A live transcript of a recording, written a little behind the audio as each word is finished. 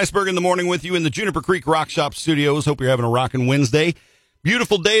Iceberg in the morning with you in the Juniper Creek Rock Shop studios. Hope you're having a rockin' Wednesday.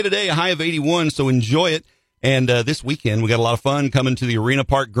 Beautiful day today, a high of 81, so enjoy it. And this weekend, we got a lot of fun coming to the Arena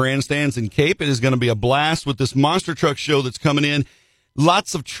Park Grandstands in Cape. It is going to be a blast with this monster truck show that's coming in.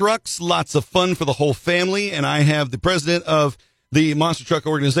 Lots of trucks, lots of fun for the whole family. And I have the president of the Monster Truck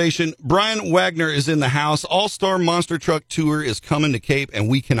Organization, Bryan Wagner, is in the house. All-Star Monster Truck Tour is coming to Cape, and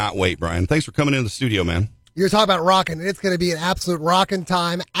we cannot wait, Bryan. Thanks for coming into the studio, man. You're talking about rocking. It's going to be an absolute rocking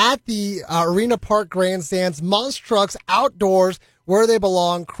time at the Arena Park Grandstands. Monster trucks outdoors where they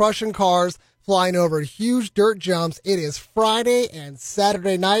belong, crushing cars, flying over huge dirt jumps. It is Friday and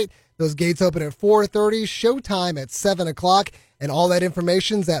Saturday night. Those gates open at 4:30, showtime at 7 o'clock. And all that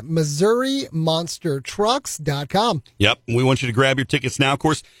information's at MissouriMonsterTrucks.com. Yep, we want you to grab your tickets now. Of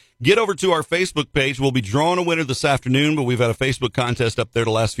course, get over to our Facebook page. We'll be drawing a winner this afternoon, but we've had a Facebook contest up there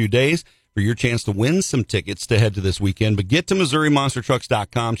the last few days for your chance to win some tickets to head to this weekend. But get to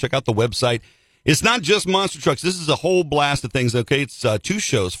MissouriMonsterTrucks.com. Check out the website. It's not just monster trucks. This is a whole blast of things, okay? It's two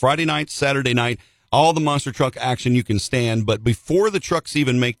shows, Friday night, Saturday night, all the monster truck action you can stand. But before the trucks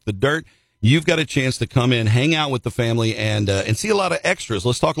even make the dirt, you've got a chance to come in, hang out with the family, and see a lot of extras.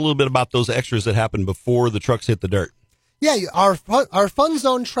 Let's talk a little bit about those extras that happen before the trucks hit the dirt. Yeah, our Fun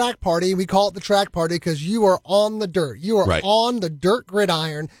Zone track party, we call it the track party because you are on the dirt. You are right on the dirt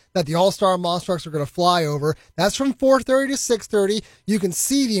gridiron that the All-Star Monster Trucks are going to fly over. That's from 4:30 to 6:30. You can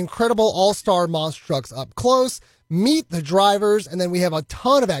see the incredible All-Star Monster Trucks up close, meet the drivers, and then we have a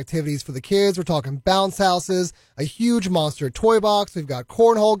ton of activities for the kids. We're talking bounce houses, a huge monster toy box. We've got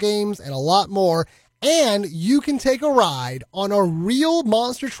cornhole games and a lot more. And you can take a ride on a real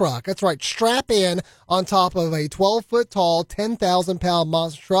monster truck. That's right. Strap in on top of a 12-foot tall, 10,000-pound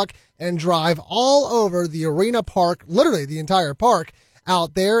monster truck and drive all over the Arena Park, literally the entire park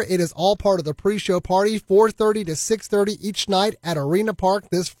out there. It is all part of the pre-show party, 4:30 to 6:30 each night at Arena Park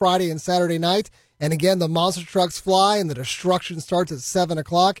this Friday and Saturday night. And again, the monster trucks fly and the destruction starts at 7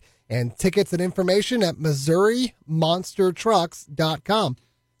 o'clock. And tickets and information at MissouriMonsterTrucks.com.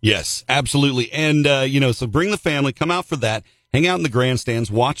 Yes, absolutely. And, so bring the family, come out for that, hang out in the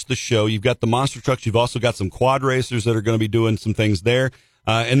grandstands, watch the show. You've got the monster trucks. You've also got some quad racers that are going to be doing some things there.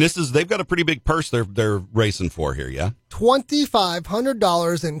 And they've got a pretty big purse they're racing for here, yeah?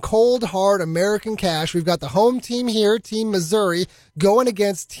 $2,500 in cold, hard American cash. We've got the home team here, Team Missouri, going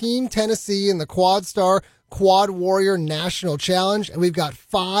against Team Tennessee in the Quad Star Quad Warrior National Challenge, and we've got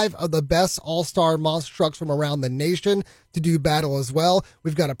 5 of the best all-star monster trucks from around the nation to do battle as well.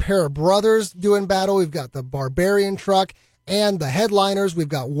 We've got a pair of brothers doing battle. We've got the Barbarian truck and the headliners. We've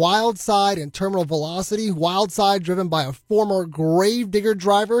got Wildside and Terminal Velocity. Wildside driven by a former Gravedigger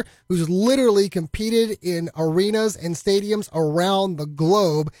driver who's literally competed in arenas and stadiums around the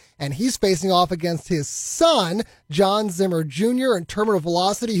globe. And he's facing off against his son, John Zimmer Jr. and Terminal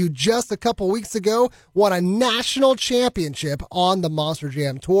Velocity, who just a couple weeks ago won a national championship on the Monster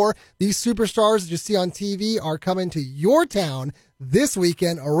Jam Tour. These superstars that you see on TV are coming to your town this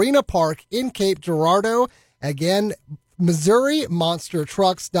weekend, Arena Park in Cape Girardeau. Again,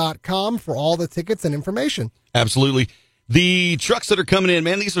 MissouriMonsterTrucks.com for all the tickets and information. Absolutely. The trucks that are coming in,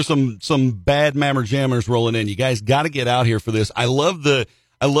 man, these are some bad mammer jammers rolling in. You guys got to get out here for this. I love the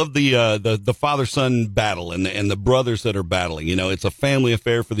father-son battle and the brothers that are battling. You know, it's a family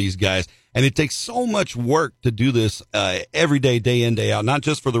affair for these guys, and it takes so much work to do this every day, day in, day out, not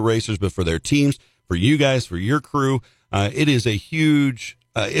just for the racers, but for their teams, for you guys, for your crew. It is a huge,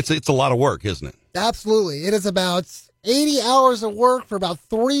 it's a lot of work, isn't it? Absolutely. It is about 80 hours of work for about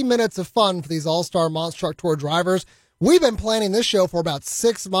 3 minutes of fun for these all-star Monster Truck Tour drivers. We've been planning this show for about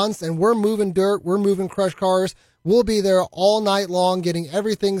 6 months, and we're moving dirt. We're moving crush cars. We'll be there all night long getting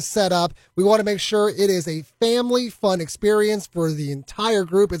everything set up. We want to make sure it is a family fun experience for the entire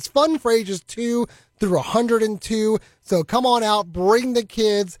group. It's fun for ages 2 through 102. So come on out, bring the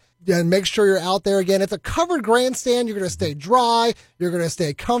kids, and make sure you're out there. Again, it's a covered grandstand. You're going to stay dry. You're going to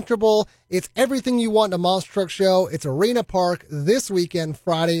stay comfortable. It's everything you want in a monster truck show. It's Arena Park this weekend,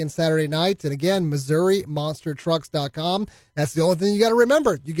 Friday and Saturday nights. And again, MissouriMonsterTrucks.com. That's the only thing you got to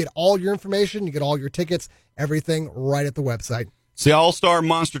remember. You get all your information. You get all your tickets, everything right at the website. It's the All-Star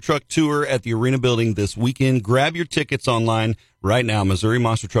Monster Truck Tour at the Arena Building this weekend. Grab your tickets online right now,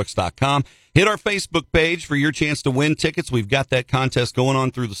 MissouriMonsterTrucks.com. Hit our Facebook page for your chance to win tickets. We've got that contest going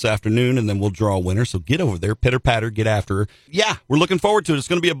on through this afternoon, and then we'll draw a winner. So get over there, pitter-patter, get after her. Yeah, we're looking forward to it. It's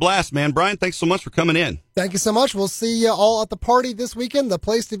going to be a blast, man. Bryan, thanks so much for coming in. Thank you so much. We'll see you all at the party this weekend. The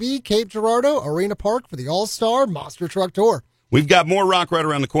place to be, Cape Girardeau, Arena Park for the All-Star Monster Truck Tour. We've got more rock right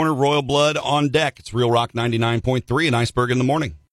around the corner. Royal Blood on deck. It's Real Rock 99.3 and Iceberg in the Morning.